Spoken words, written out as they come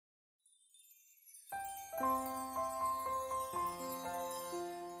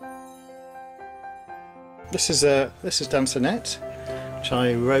This is Danceionette, which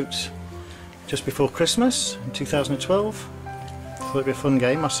I wrote just before Christmas in 2012. Thought it'd be a fun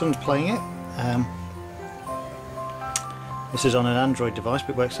game. My son's playing it. This is on an Android device,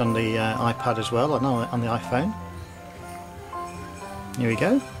 but it works on the iPad as well, and on the iPhone. Here we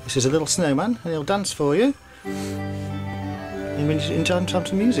go. This is a little snowman, and he'll dance for you. And in time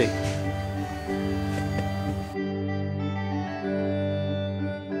to music.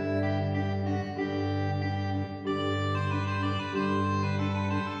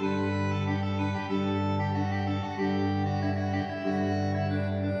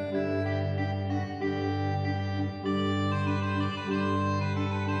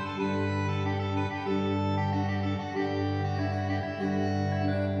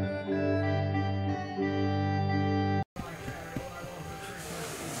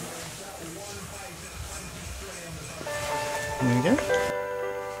 There we go.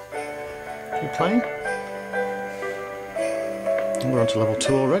 Keep playing. We're on to level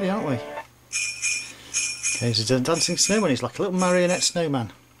 2 already, aren't we? Okay, this is a dancing snowman. He's like a little marionette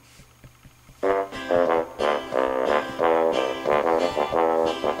snowman.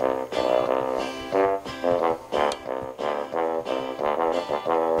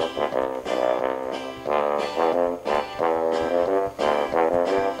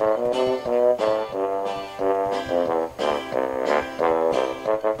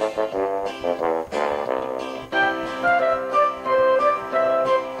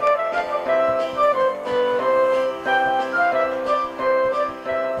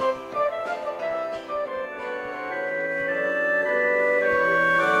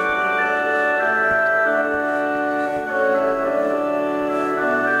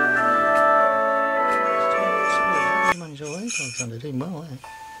 They're doing well, eh?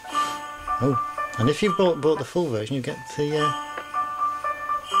 Oh, and if you've bought the full version, you get the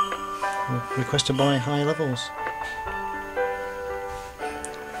request to buy higher levels.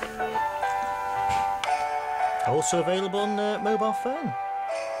 Also available on mobile phone.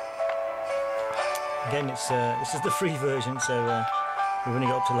 Again, this is the free version, so we've only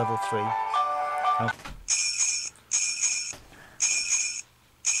got up to level 3.